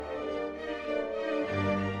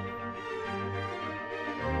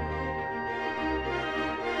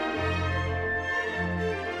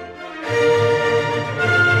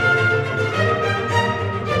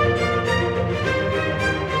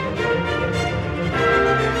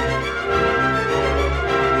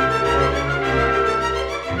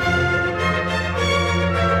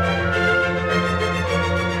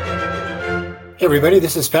Hey everybody,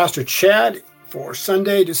 this is Pastor Chad for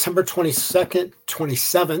Sunday, December 27th,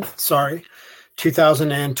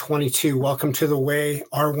 2022. Welcome to the Way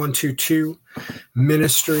R122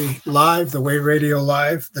 Ministry Live, the Way Radio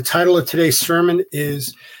Live. The title of today's sermon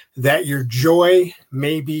is That Your Joy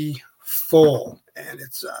May Be Full, and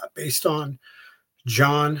it's based on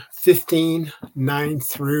John 15, 9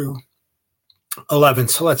 through 11.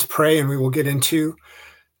 So let's pray and we will get into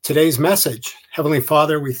today's message. Heavenly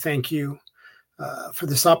Father, we thank you for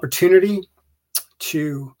this opportunity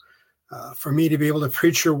for me to be able to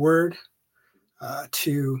preach your word,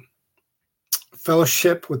 to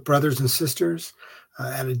fellowship with brothers and sisters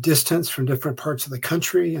at a distance from different parts of the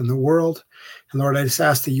country and the world. And Lord, I just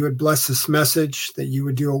ask that you would bless this message, that you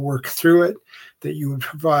would do a work through it, that you would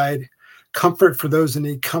provide comfort for those that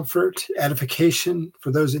need comfort, edification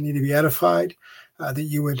for those that need to be edified, that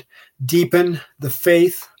you would deepen the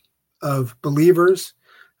faith of believers,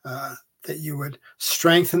 that you would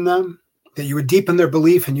strengthen them, that you would deepen their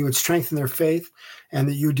belief and you would strengthen their faith, and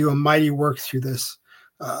that you would do a mighty work through this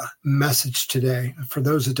message today. For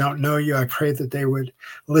those that don't know you, I pray that they would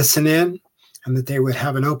listen in and that they would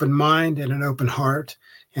have an open mind and an open heart,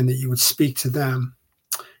 and that you would speak to them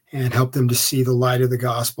and help them to see the light of the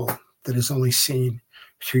gospel that is only seen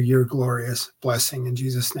through your glorious blessing. In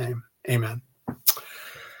Jesus' name, amen.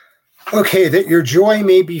 Okay, that your joy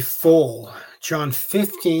may be full. John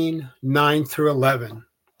 15, 9 through 11,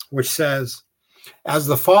 which says, "As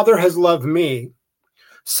the Father has loved me,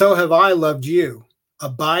 so have I loved you.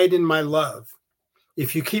 Abide in my love.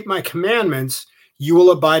 If you keep my commandments, you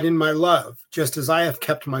will abide in my love, just as I have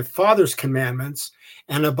kept my Father's commandments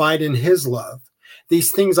and abide in his love.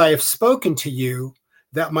 These things I have spoken to you,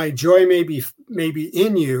 that my joy may be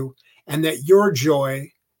in you, and that your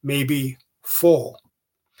joy may be full."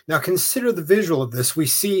 Now consider the visual of this. We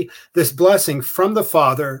see this blessing from the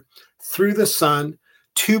Father through the Son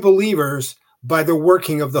to believers by the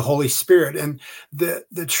working of the Holy Spirit. And the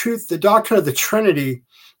doctrine of the Trinity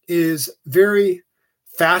is very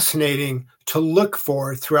fascinating to look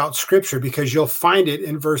for throughout Scripture, because you'll find it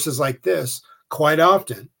in verses like this quite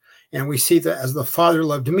often. And we see that as the Father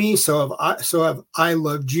loved me, so have I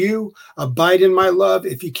loved you. Abide in my love.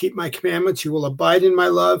 If you keep my commandments, you will abide in my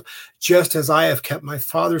love, just as I have kept my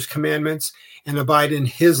Father's commandments and abide in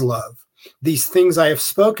his love. These things I have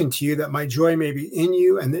spoken to you, that my joy may be in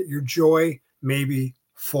you and that your joy may be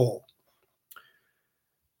full.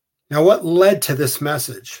 Now, what led to this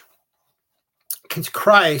message?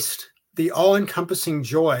 Christ, the all-encompassing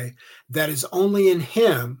joy that is only in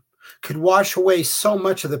him, could wash away so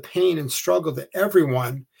much of the pain and struggle that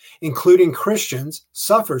everyone, including Christians,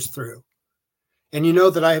 suffers through. And you know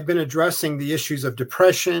that I have been addressing the issues of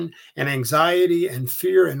depression and anxiety and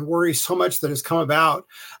fear and worry so much that has come about,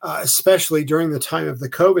 especially during the time of the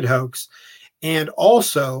COVID hoax, and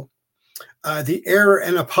also the error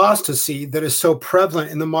and apostasy that is so prevalent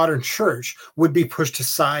in the modern church would be pushed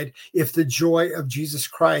aside if the joy of Jesus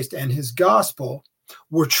Christ and his gospel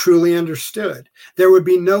were truly understood. There would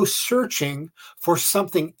be no searching for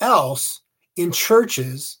something else in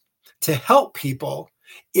churches to help people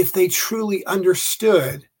if they truly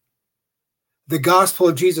understood the gospel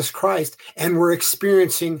of Jesus Christ and were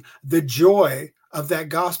experiencing the joy of that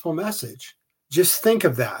gospel message. Just think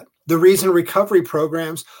of that. The reason recovery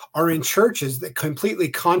programs are in churches that completely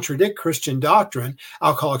contradict Christian doctrine,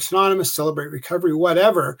 Alcoholics Anonymous, Celebrate Recovery,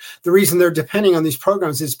 whatever, the reason they're depending on these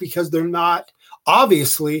programs is because they're not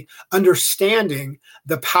obviously understanding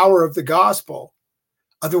the power of the gospel.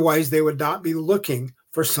 Otherwise, they would not be looking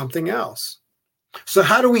for something else. So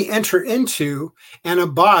how do we enter into and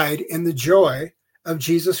abide in the joy of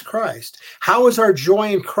Jesus Christ? How is our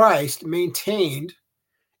joy in Christ maintained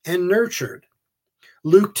and nurtured?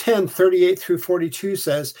 Luke 10, 38 through 42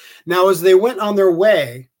 says, "Now as they went on their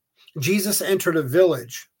way, Jesus entered a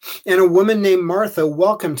village, and a woman named Martha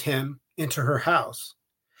welcomed him into her house.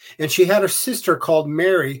 And she had a sister called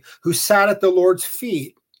Mary, who sat at the Lord's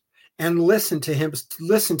feet and listened to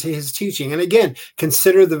his teaching." And again,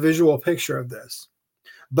 consider the visual picture of this.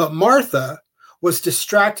 "But Martha was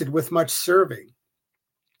distracted with much serving.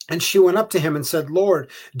 And she went up to him and said, 'Lord,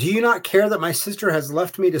 do you not care that my sister has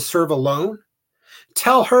left me to serve alone?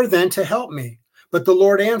 Tell her then to help me.' But the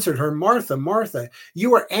Lord answered her, 'Martha, Martha,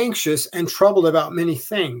 you are anxious and troubled about many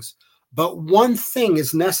things, but one thing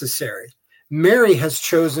is necessary. Mary has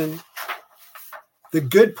chosen the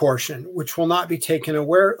good portion, which will not be taken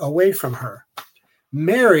away from her.'"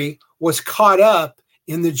 Mary was caught up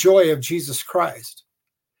in the joy of Jesus Christ.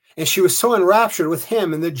 And she was so enraptured with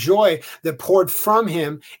him and the joy that poured from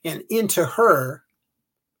him and into her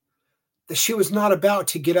that she was not about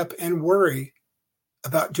to get up and worry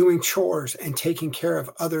about doing chores and taking care of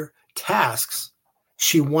other tasks.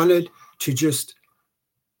 She wanted to just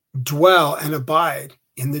dwell and abide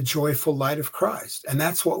in the joyful light of Christ. And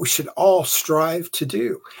that's what we should all strive to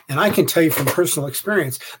do. And I can tell you from personal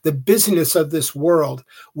experience, the busyness of this world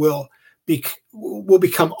will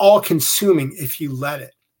become all-consuming if you let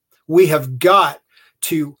it. We have got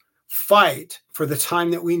to fight for the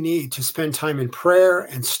time that we need to spend time in prayer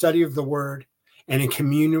and study of the word and in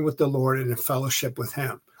communion with the Lord and in fellowship with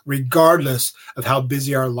him, regardless of how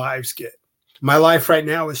busy our lives get. My life right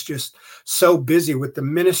now is just so busy with the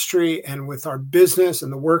ministry and with our business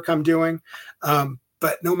and the work I'm doing.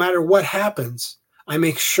 But no matter what happens, I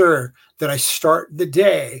make sure that I start the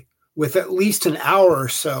day with at least an hour or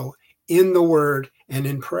so in the word and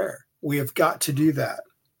in prayer. We have got to do that.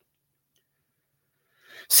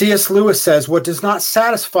 C.S. Lewis says, what does not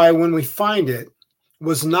satisfy when we find it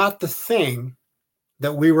was not the thing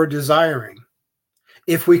that we were desiring.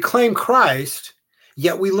 If we claim Christ,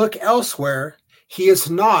 yet we look elsewhere, he is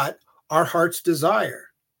not our heart's desire.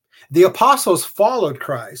 The apostles followed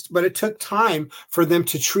Christ, but it took time for them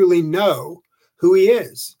to truly know who he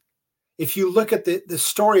is. If you look at the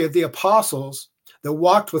story of the apostles that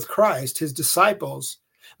walked with Christ, his disciples,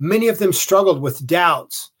 many of them struggled with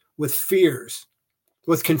doubts, with fears,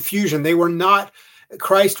 with confusion.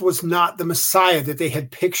 Christ was not the Messiah that they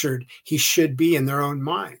had pictured he should be in their own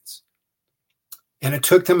minds. And it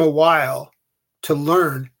took them a while to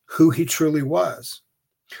learn who he truly was.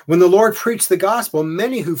 When the Lord preached the gospel,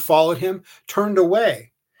 many who followed him turned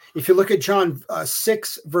away. If you look at John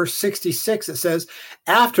 6, verse 66, it says,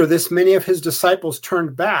 after this, many of his disciples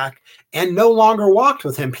turned back and no longer walked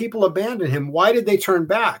with him. People abandoned him. Why did they turn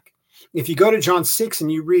back? If you go to John 6 and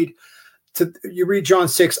you read John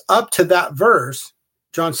 6 up to that verse,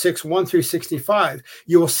 John 6, 1 through 65,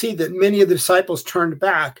 you will see that many of the disciples turned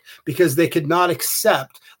back because they could not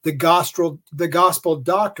accept the gospel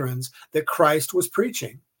doctrines that Christ was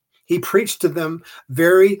preaching. He preached to them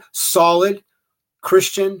very solid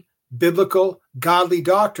Christian, biblical, godly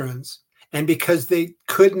doctrines. And because they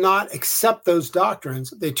could not accept those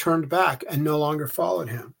doctrines, they turned back and no longer followed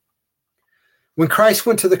him. When Christ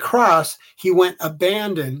went to the cross, he went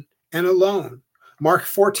abandoned and alone. Mark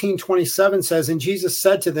 14:27 says, and Jesus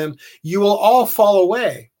said to them, you will all fall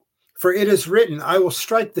away, for it is written, I will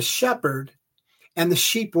strike the shepherd and the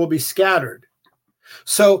sheep will be scattered.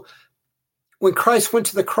 So when Christ went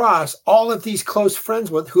to the cross, all of these close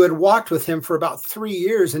friends who had walked with him for about 3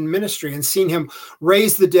 years in ministry and seen him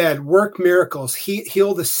raise the dead, work miracles,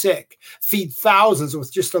 heal the sick, feed thousands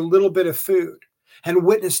with just a little bit of food, and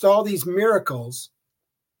witnessed all these miracles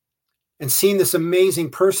and seen this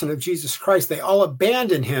amazing person of Jesus Christ, they all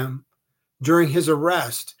abandoned him during his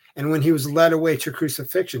arrest and when he was led away to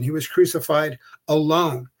crucifixion. He was crucified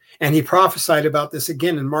alone. And he prophesied about this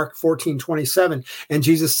again in Mark 14:27. And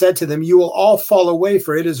Jesus said to them, you will all fall away,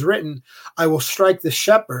 for it is written, I will strike the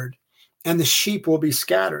shepherd and the sheep will be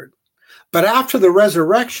scattered. But after the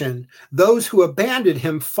resurrection, those who abandoned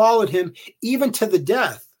him followed him even to the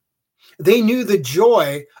death. They knew the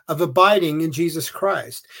joy of abiding in Jesus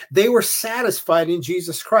Christ. They were satisfied in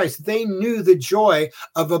Jesus Christ. They knew the joy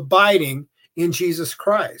of abiding in Jesus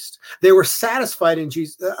Christ. They were satisfied in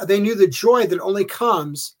Jesus. They knew the joy that only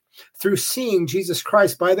comes through seeing Jesus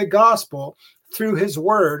Christ by the gospel, through his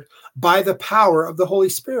word, by the power of the Holy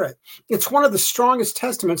Spirit. It's one of the strongest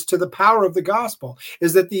testaments to the power of the gospel,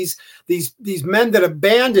 is that these men that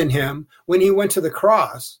abandoned him when he went to the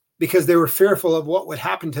cross, because they were fearful of what would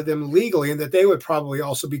happen to them legally and that they would probably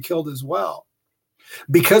also be killed as well.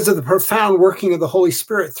 Because of the profound working of the Holy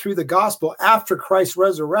Spirit through the gospel after Christ's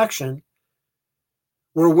resurrection,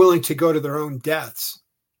 were willing to go to their own deaths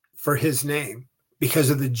for his name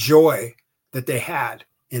because of the joy that they had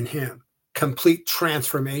in him. Complete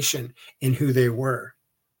transformation in who they were.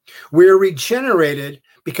 We are regenerated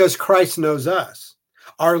because Christ knows us.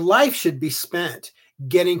 Our life should be spent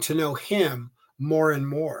getting to know him more and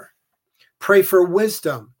more. Pray for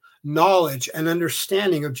wisdom, knowledge, and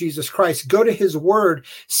understanding of Jesus Christ. Go to his word,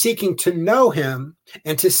 seeking to know him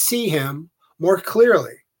and to see him more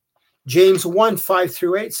clearly. James 1, 5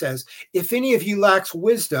 through 8 says, if any of you lacks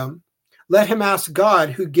wisdom, let him ask God,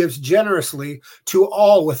 who gives generously to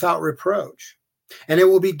all without reproach, and it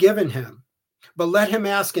will be given him. But let him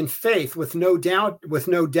ask in faith with no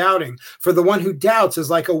doubting. For the one who doubts is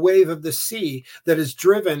like a wave of the sea that is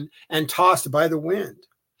driven and tossed by the wind.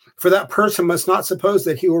 For that person must not suppose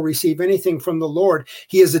that he will receive anything from the Lord.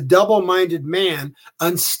 He is a double-minded man,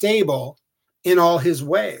 unstable in all his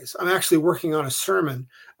ways. I'm actually working on a sermon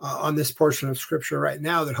on this portion of scripture right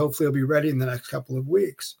now that hopefully will be ready in the next couple of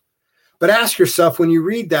weeks. But ask yourself when you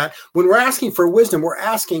read that, when we're asking for wisdom, we're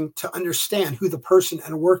asking to understand who the person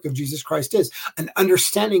and work of Jesus Christ is, an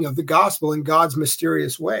understanding of the gospel in God's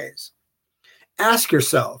mysterious ways. Ask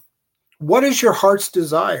yourself, what is your heart's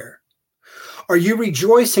desire? Are you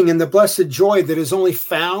rejoicing in the blessed joy that is only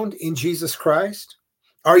found in Jesus Christ?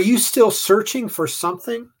 Are you still searching for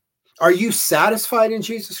something? Are you satisfied in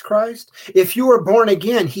Jesus Christ? If you are born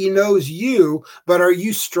again, he knows you, but are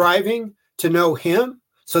you striving to know him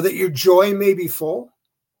so that your joy may be full?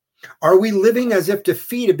 Are we living as if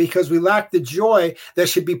defeated because we lack the joy that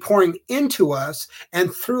should be pouring into us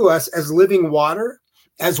and through us as living water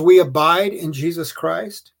as we abide in Jesus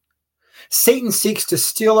Christ? Satan seeks to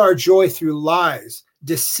steal our joy through lies,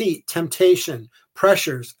 deceit, temptation,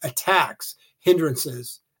 pressures, attacks,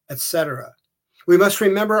 hindrances, etc. We must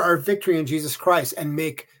remember our victory in Jesus Christ and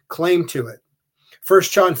make claim to it. 1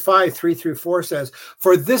 John 5, 3-4 says,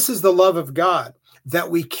 "For this is the love of God,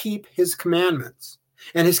 that we keep his commandments.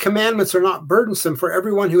 And his commandments are not burdensome, for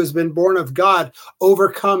everyone who has been born of God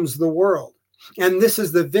overcomes the world. And this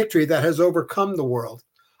is the victory that has overcome the world,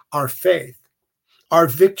 our faith." Our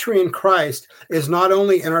victory in Christ is not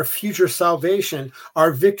only in our future salvation,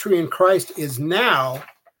 our victory in Christ is now,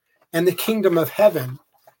 and the kingdom of heaven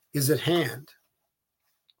is at hand.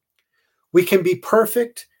 We can be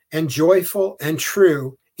perfect and joyful and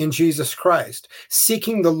true in Jesus Christ,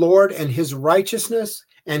 seeking the Lord and his righteousness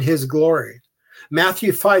and his glory.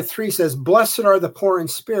 Matthew 5:3 says, "Blessed are the poor in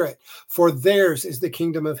spirit, for theirs is the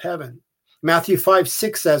kingdom of heaven." Matthew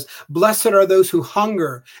 5:6 says, "Blessed are those who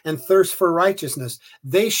hunger and thirst for righteousness.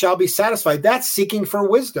 They shall be satisfied." That's seeking for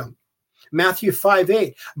wisdom. Matthew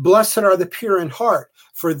 5:8, "Blessed are the pure in heart,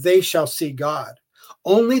 for they shall see God."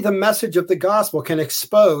 Only the message of the gospel can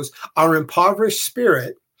expose our impoverished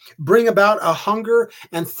spirit, bring about a hunger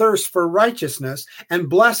and thirst for righteousness, and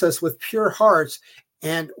bless us with pure hearts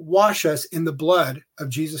and wash us in the blood of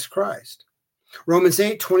Jesus Christ. Romans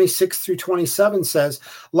 8:26-27 says,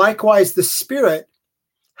 "Likewise, the Spirit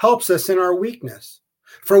helps us in our weakness.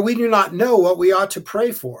 For we do not know what we ought to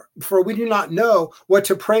pray for. For we do not know what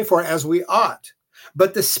to pray for as we ought.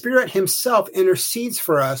 But the Spirit himself intercedes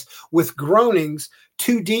for us with groanings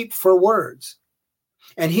too deep for words.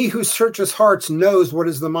 And he who searches hearts knows what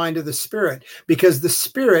is the mind of the Spirit, because the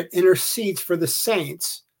Spirit intercedes for the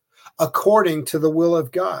saints according to the will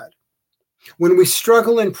of God." When we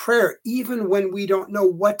struggle in prayer, even when we don't know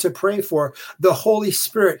what to pray for, the Holy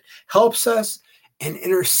Spirit helps us and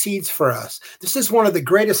intercedes for us. This is one of the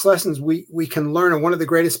greatest lessons we can learn, and one of the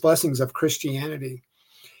greatest blessings of Christianity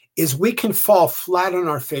is we can fall flat on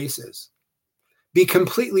our faces, be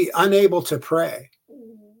completely unable to pray,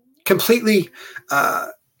 completely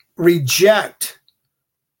reject,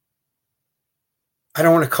 I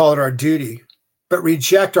don't want to call it our duty, but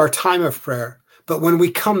reject our time of prayer. But when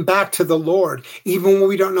we come back to the Lord, even when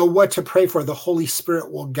we don't know what to pray for, the Holy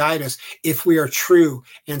Spirit will guide us if we are true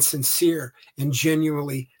and sincere and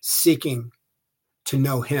genuinely seeking to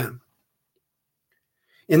know him.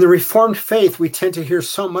 In the Reformed faith, we tend to hear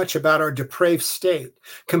so much about our depraved state,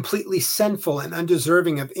 completely sinful and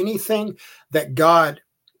undeserving of anything that God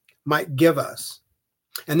might give us.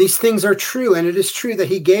 And these things are true, and it is true that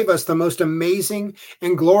he gave us the most amazing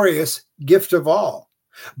and glorious gift of all.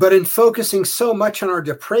 But in focusing so much on our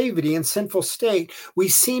depravity and sinful state, we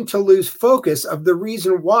seem to lose focus of the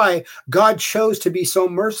reason why God chose to be so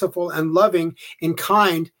merciful and loving and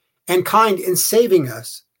kind in saving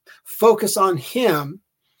us. Focus on him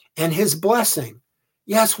and his blessing.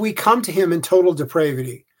 Yes, we come to him in total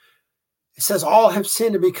depravity. It says all have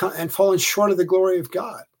sinned and fallen short of the glory of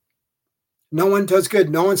God. No one does good.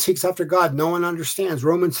 No one seeks after God. No one understands.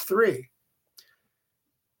 Romans 3.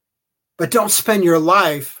 But don't spend your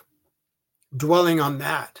life dwelling on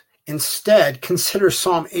that. Instead, consider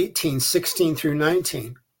Psalm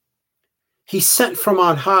 18:16-19. He sent from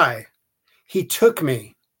on high. He took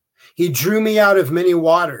me. He drew me out of many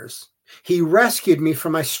waters. He rescued me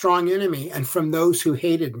from my strong enemy and from those who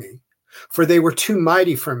hated me, for they were too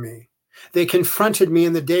mighty for me. They confronted me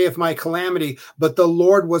in the day of my calamity, but the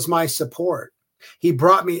Lord was my support. He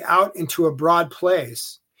brought me out into a broad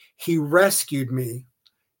place. He rescued me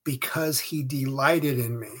because he delighted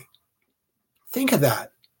in me. Think of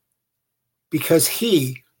that. Because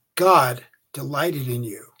he, God, delighted in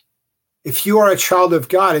you. If you are a child of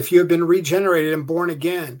God, if you have been regenerated and born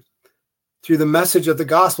again through the message of the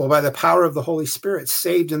gospel by the power of the Holy Spirit,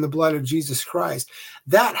 saved in the blood of Jesus Christ,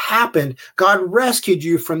 that happened. God rescued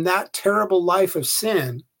you from that terrible life of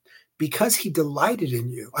sin because he delighted in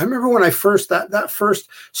you. I remember when that first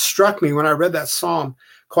struck me when I read that psalm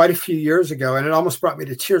quite a few years ago, and it almost brought me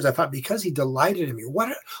to tears. I thought, because he delighted in me.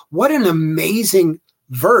 What an amazing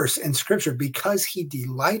verse in scripture, because he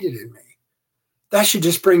delighted in me. That should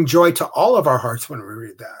just bring joy to all of our hearts when we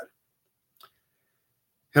read that.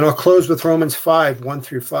 And I'll close with Romans 5, 1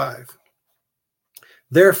 through 5.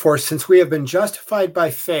 Therefore, since we have been justified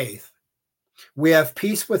by faith, we have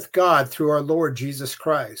peace with God through our Lord Jesus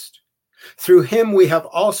Christ. Through him we have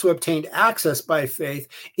also obtained access by faith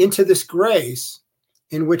into this grace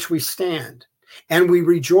in which we stand, and we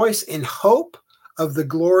rejoice in hope of the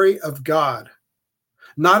glory of God.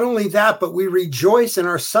 Not only that, but we rejoice in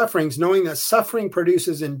our sufferings, knowing that suffering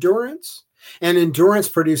produces endurance, and endurance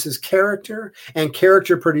produces character, and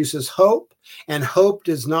character produces hope, and hope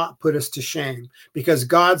does not put us to shame, because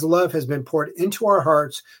God's love has been poured into our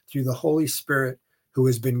hearts through the Holy Spirit who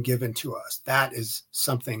has been given to us. That is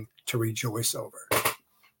something to rejoice over.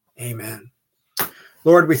 Amen.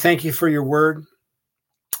 Lord, we thank you for your word.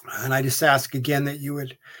 And I just ask again that you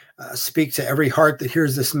would speak to every heart that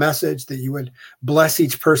hears this message, that you would bless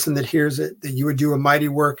each person that hears it, that you would do a mighty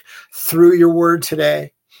work through your word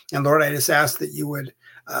today. And Lord, I just ask that you would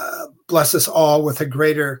bless us all with a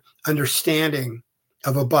greater understanding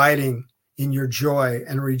of abiding in your joy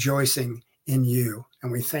and rejoicing in you.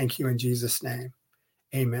 And we thank you in Jesus' name.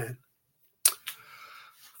 Amen.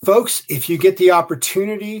 Folks, if you get the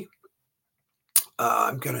opportunity,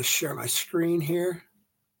 I'm going to share my screen here.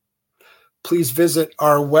 Please visit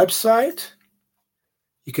our website.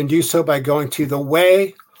 You can do so by going to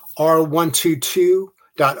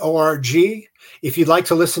thewayr122.org. If you'd like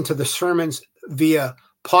to listen to the sermons via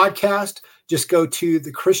podcast, just go to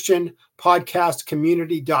the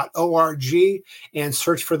christianpodcastcommunity.org and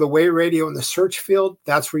search for The Way Radio in the search field.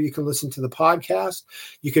 That's where you can listen to the podcast.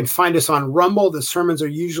 You can find us on Rumble. The sermons are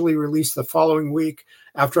usually released the following week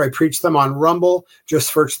after I preach them on Rumble.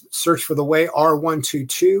 Just search for The Way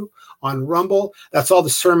R122 on Rumble. That's all the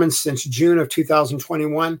sermons since June of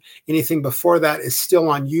 2021. Anything before that is still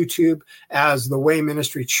on YouTube as The Way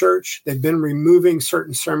Ministry Church. They've been removing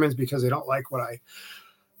certain sermons because they don't like what I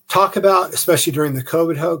talk about, especially during the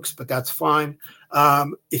COVID hoax, but that's fine.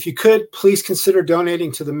 If you could, please consider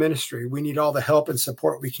donating to the ministry. We need all the help and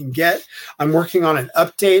support we can get. I'm working on an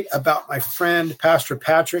update about my friend, Pastor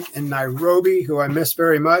Patrick in Nairobi, who I miss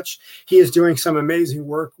very much. He is doing some amazing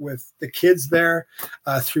work with the kids there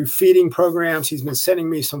through feeding programs. He's been sending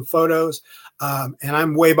me some photos, and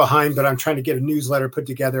I'm way behind, but I'm trying to get a newsletter put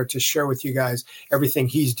together to share with you guys everything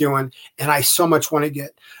he's doing. And I so much want to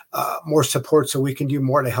get more support so we can do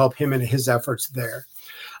more to help him in his efforts there.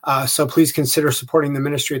 So please consider supporting the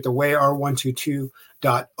ministry at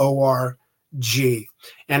thewayr122.org.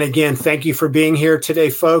 And again, thank you for being here today,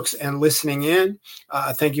 folks, and listening in.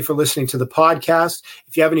 Thank you for listening to the podcast.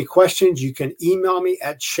 If you have any questions, you can email me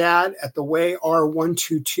at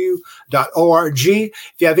chad@thewayr122.org.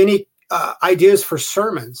 If you have any ideas for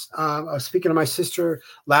sermons. I was speaking to my sister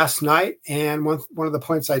last night, and one of the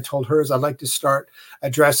points I told her is I'd like to start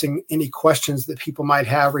addressing any questions that people might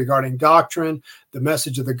have regarding doctrine, the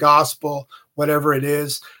message of the gospel, whatever it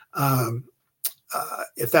is.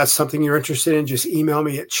 If that's something you're interested in, just email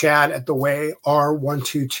me at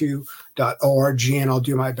chad@thewayr122.org, and I'll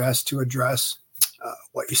do my best to address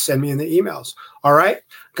what you send me in the emails. All right.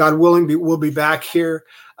 God willing, we'll be back here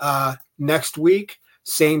next week.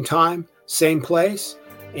 Same time, same place.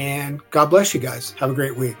 And God bless you guys. Have a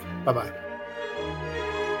great week. Bye-bye.